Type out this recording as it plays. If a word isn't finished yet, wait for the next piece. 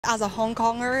as a Hong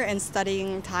Konger and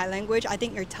studying Thai language, I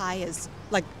think your Thai is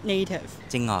like native.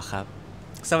 จริงเหรอครับ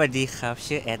สวัสดีครับ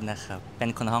ชื่อเอ็ดนะครับเป็น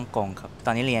คนฮ่องกงครับต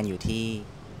อนนี้เรียนอยู่ที่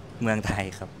เมืองไทย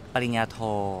ครับปริญญาโท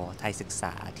ไทยศึกษ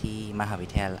าที่มหาวิ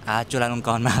ทยาลัยจุฬาลงก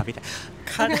รณ์มหาวิทยาลัย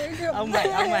เอาใหม่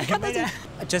ไม่ได้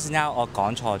just now 我講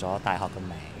錯咗大學嘅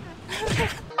名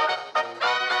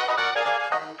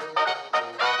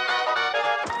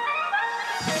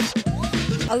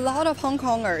A lot of Hong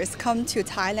Kongers come to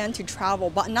Thailand to travel,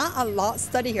 but not a lot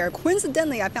study here.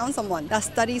 Coincidentally, I found someone that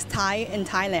studies Thai in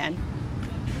Thailand.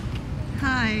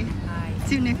 Hi. Hi.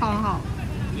 祝你好好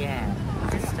Yeah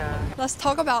sister Let's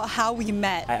talk about how we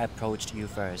met. I approached you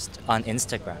first on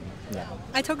Instagram yeah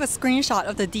I took a screenshot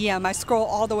of the DM. I scroll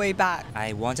all the way back.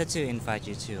 I wanted to invite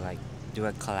you to like do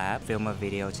a collab film a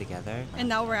video together And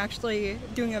now we're actually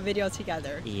doing a video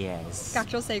together. Yes 隔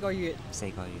咗4個月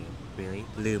 4個月 really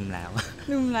ลืมแล้ว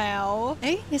ลืมแล้ว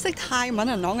你識泰文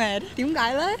啊น้องเอ็ด點解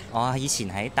呢我以前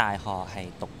喺大學係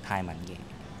讀泰文嘅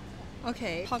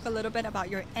Okay, talk a little bit about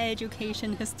your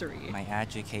education history. My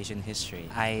education history.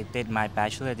 I did my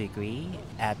bachelor degree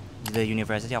at the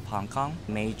University of Hong Kong,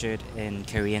 majored in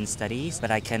Korean studies,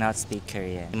 but I cannot speak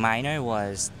Korean. Minor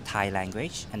was Thai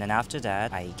language, and then after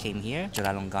that, I came here,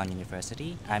 Chulalongkorn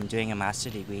University. I'm doing a master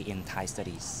degree in Thai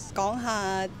studies. 講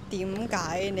下點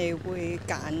解你會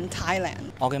揀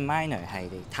Thailand？ 我嘅 minor 係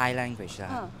Thai language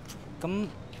啦。咁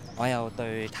我又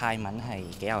對泰文係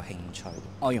幾有興趣。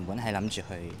我原本係諗住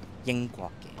去英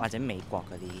國嘅或者美國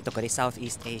嗰啲讀嗰啲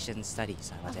Southeast Asian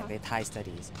Studies 啊，或者嗰啲 Thai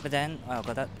Studies。But then 我又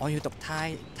覺得我要讀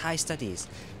Thai Studies，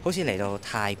 好似嚟到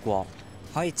泰國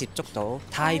可以接觸到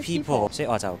Thai people， 所以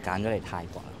我就揀咗嚟泰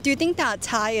國。Do you think that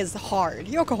Thai is hard？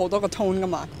 因為佢好多個 tone 㗎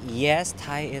嘛。Yes,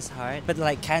 Thai is hard, but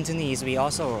like Cantonese, we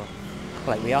also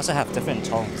have different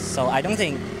tones. So I don't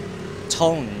think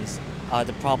tones are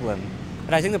the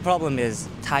problem.But I think the problem is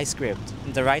Thai script,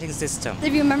 the writing system.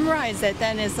 If you memorize it,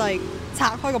 then it's like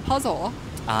拆開個 puzzle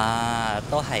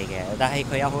都係嘅，但係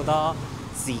佢有好多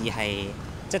字係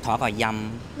即係同一個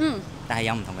音，但係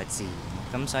有唔同嘅字，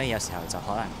咁所以有時候就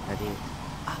可能有啲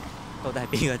到底係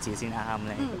邊個字先啱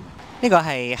呢？呢個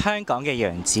係香港嘅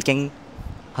洋紫荊，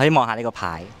可以望下呢個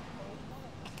牌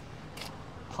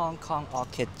Hong Kong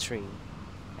Orchid Tree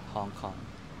Hong Kong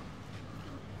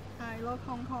I love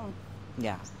Hong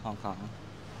Kong。Yeah, Hong Kong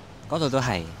嗰度都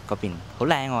係嗰邊好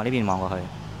靚喎，呢邊望過去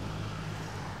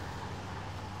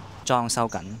裝修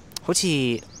緊，好似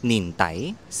年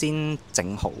底先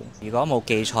整好。如果冇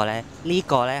記錯呢，呢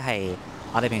個呢係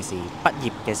我哋平時畢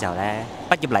業嘅時候呢，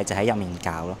畢業禮就喺入面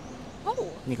搞咯。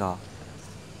呢個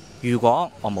如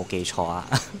果我冇記錯啊。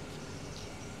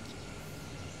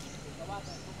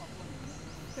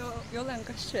有兩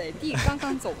個水弟剛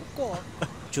剛走過。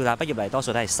住啦，畢業禮多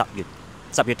數都係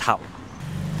10月頭。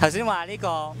頭先話呢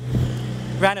個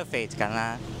renovate 緊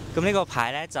啦，咁呢個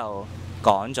牌咧就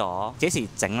講咗幾時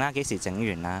整啦，幾時整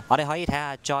完啦。我哋可以睇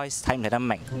下 Joyce 睇唔睇得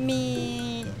明？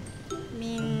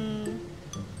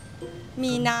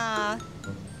มีนา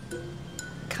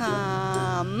ค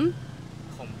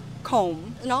ม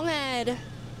น้องแอด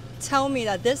tell me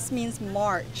that this means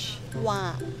March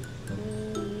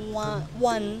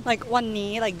วัน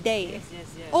นี้ like day yes.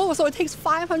 Oh so it takes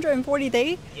 540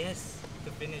 days Yes to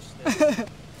finish this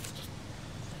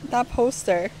That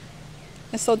poster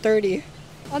is so dirty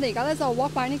我哋而家咧就 walk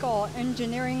by 呢個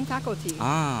engineering faculty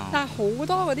但係好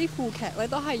多嗰啲副劇咧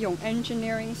都係用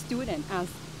engineering student as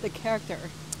the character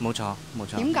冇錯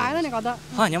點解咧你覺得？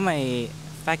可能因為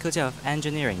faculty of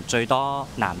engineering 最多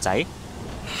男仔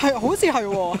係好似係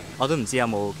喎我都唔知有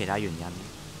冇其他原因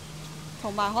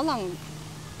同埋可能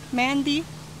Mandy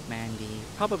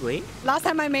probably Last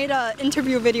time I made an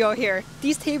interview video here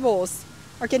these tables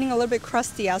are getting a little bit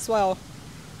crusty as well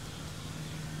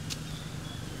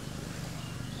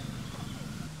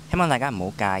希望大家唔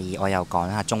好介意，我又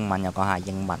講下中文，又講下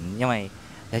英文，因為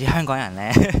有啲香港人咧，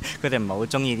佢哋唔係好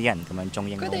中意啲人咁樣中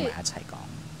英撈埋一齊講。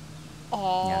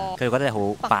佢哋覺得你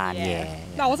好扮嘢。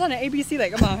但我真係 ABC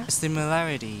嚟㗎嘛。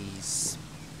Similarities.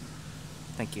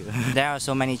 Thank you. There are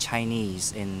so many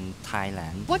Chinese in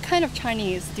Thailand. What kind of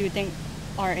Chinese do you think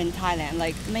are in Thailand?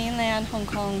 Like mainland, Hong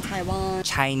Kong, Taiwan?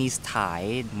 Chinese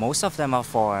Thai. Most of them are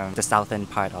from the southern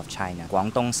part of China. 廣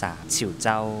東省、潮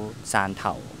州、汕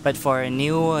頭. But for a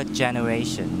new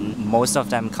generation, most of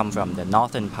them come from the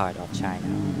northern part of China.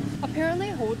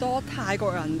 Apparently 好多泰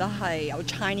國人都係有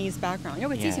Chinese background， 因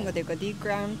為之前佢哋嗰啲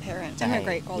grandparents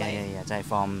immigrate 過嚟。就係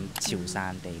from 潮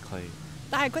汕地區。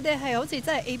但係佢哋係好似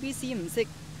真係 ABC 唔識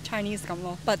Chinese 咁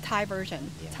咯 ，but Thai version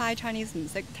Thai Chinese 唔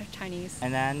識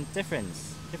Chinese。And then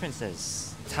differences.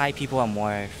 Thai people are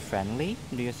more friendly.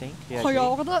 Do you think? 係啊，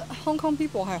我覺得 Hong Kong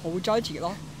people 係好 judgy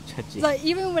咯。judge Like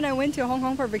even when I went to Hong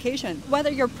Kong for vacation, whether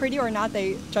you're pretty or not,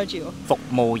 they judge you. 服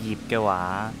務業嘅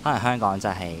話，可能香港就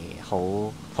係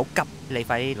好急，你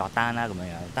快啲落單啦咁樣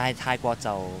樣。但係泰國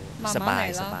就慢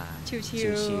慢嚟啦，超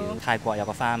超。泰國有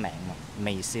個花名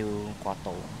微笑國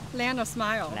度 Land of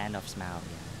Smile. Land of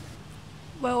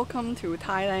Smile。Welcome to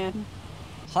Thailand.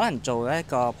 可能做一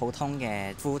個普通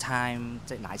嘅 full time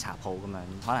即係奶茶鋪咁樣，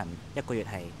可能一個月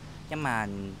係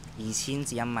12,000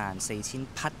至14,000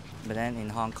匹。But then in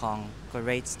Hong Kong 個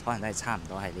rates 可能都係差唔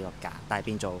多係呢個價，但係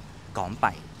變做港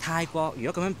幣。泰國如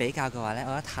果咁樣比較嘅話咧，我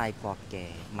覺得泰國嘅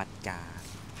物價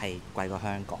係貴過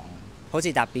香港。好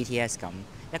似搭 BTS 咁，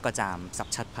一個站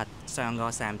17匹。上個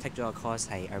Sam take 咗個 course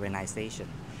係 urbanization。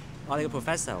我哋嘅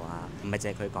professor 話唔係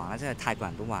淨係佢講啦，即係泰國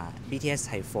人都話 BTS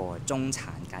係 for 中產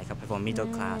階級，係 for middle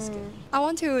class 嘅。I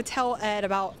want to tell Ed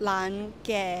about Lan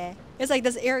Ge. It's like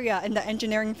this area in the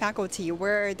engineering faculty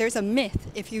where there's a myth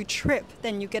if you trip,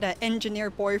 then you get an engineer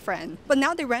boyfriend. But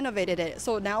now they renovated it,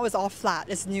 so now it's all flat,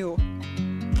 it's new.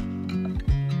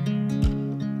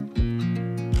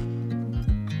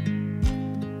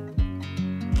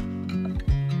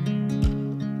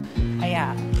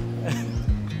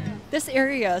 This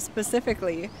area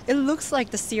specifically, it looks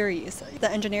like the series. The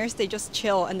engineers, they just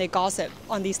chill and they gossip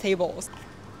on these tables.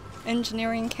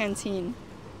 Engineering canteen.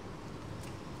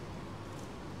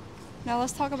 Now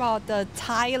let's talk about the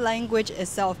Thai language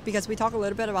itself because we talk a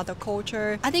little bit about the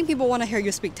culture. I think people want to hear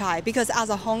you speak Thai because as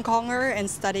a Hong Konger and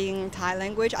studying Thai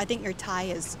language, I think your Thai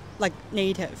is like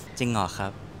native. จริงเหรอครั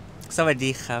บ สวัสดี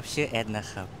ครับ ชื่อเอ็ดนะ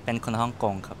ครับ เป็นคนฮ่องก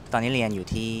งครับ ตอนนี้เรียนอยู่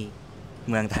ที่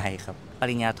เมืองไทยครับ ป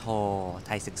ริญญาโทไท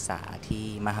ยศึกษาที่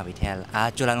มหาวิทยาลัย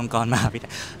จุฬาลงกรณ์มหาวิทย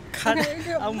าลัย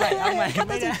เอาใหม่ไ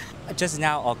ม่ได้ Just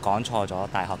now 我講錯咗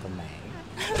大學嘅名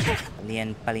เรียน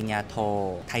ปริญญาโท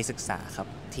ไทยศึกษาครับ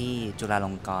ที่จุฬาล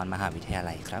งกรณ์มหาวิทยา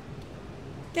ลัยครับ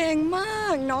เก่งมา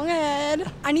กน้องเอ็ด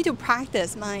I need to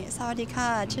practice my สวัสดีค่ะ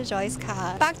ชื่อ Joyce ค่ะ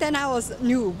Back then I was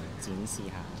noob จินสี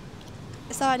ค่ะ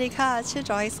สวัสดีค่ะชื่อ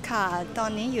Joyce ค่ะตอ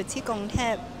นนี้อยู่ที่กรุงเท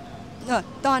พ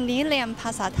ตอนนี้เรียนภ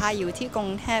าษาไทยอยู่ที่กรุ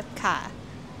งเทพค่ะ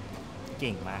เ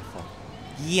ก่งมากครับ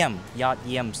เยี่ยมยอดเ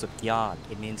ยี่ยมสุดยอด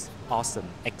It means awesome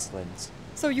excellent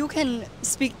So you can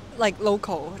speak like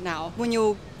local now. When you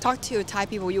talk to Thai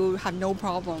people, you have no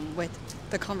problem with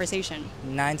the conversation.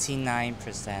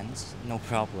 99% no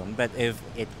problem. But if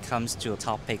it comes to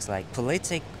topics like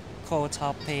political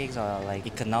topics or like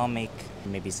economic,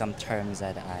 maybe some terms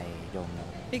that I don't know.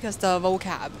 Because the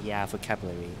vocab. Yeah,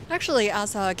 vocabulary. Actually,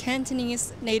 as a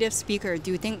Cantonese native speaker,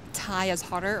 do you think Thai is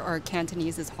harder or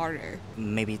Cantonese is harder?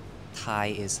 Maybe Thai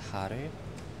is harder.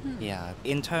 Yeah,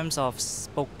 in terms of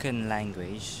spoken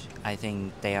language, I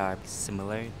think they are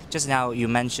similar. Just now you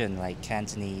mentioned like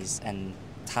Cantonese and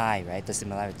Thai, right? The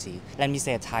similarity. Let me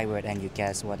say a Thai word and you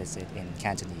guess what is it in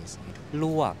Cantonese.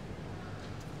 Luak.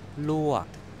 Luak.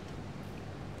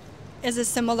 Is it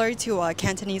similar to a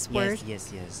Cantonese word?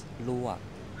 Yes. Luak.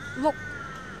 Look.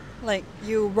 Like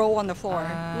you roll on the floor.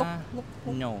 Look.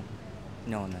 No.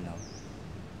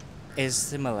 It's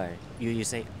similar. You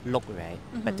say look, right?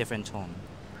 But different tone.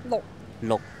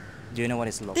 Look. Do you know what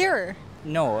is look? There.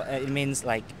 No, it means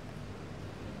like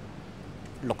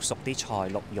綠熟啲菜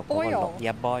綠肉嗰個綠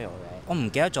yeah boil right 我唔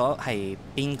記得咗係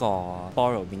邊個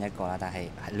boil 邊一個啦，但係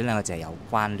呢兩個字係有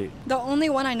關聯。The only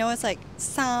one I know is like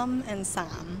三 and 三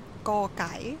個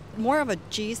解 more of a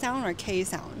G sound or K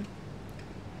sound.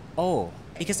 Oh,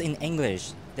 because in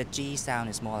English the G sound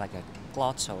is more like a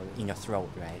glottal in your throat,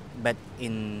 right? But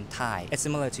in Thai, it's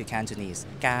similar to Cantonese.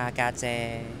 加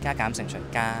姐加減乘除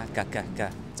加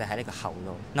就喺呢個口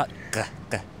度 ，not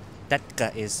That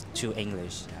is too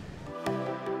English. Yeah.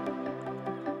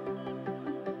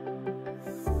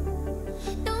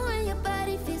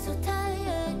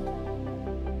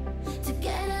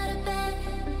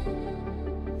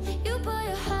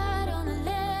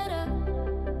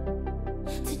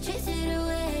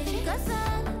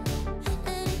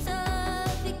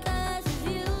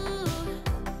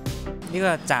 呢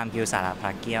個站叫薩拉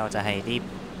帕嬌，就係啲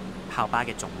校巴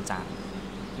嘅總站。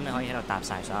咁你可以喺度搭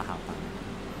晒所有校巴。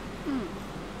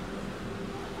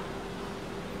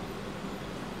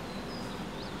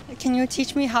Can you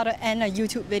teach me how to end a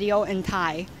YouTube video in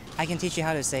Thai? I can teach you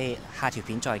how to say 下條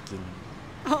片再見。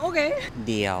Okay. เ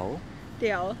ดี๋ย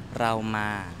วเราม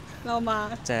า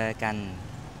เจอกัน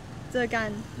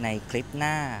ในคลิปห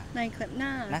น้า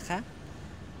นะคะ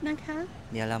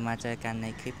เดี๋ยวเรามาเจอกันใน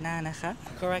คลิปหน้านะคะ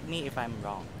Correct me if I'm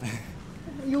wrong.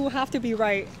 You have to be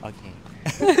right. Okay.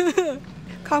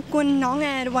 ขอบคุณน้องแอ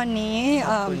ดวันนี้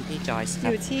ขอบคุณพี่ Joyce ครั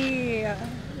บอยู่ที่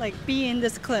like be in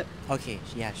this clip. Okay,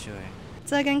 yeah, sure. เ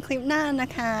จอกันคลิปหน้านะ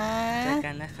คะเจอ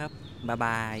กันนะครับบ๊ายบ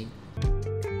าย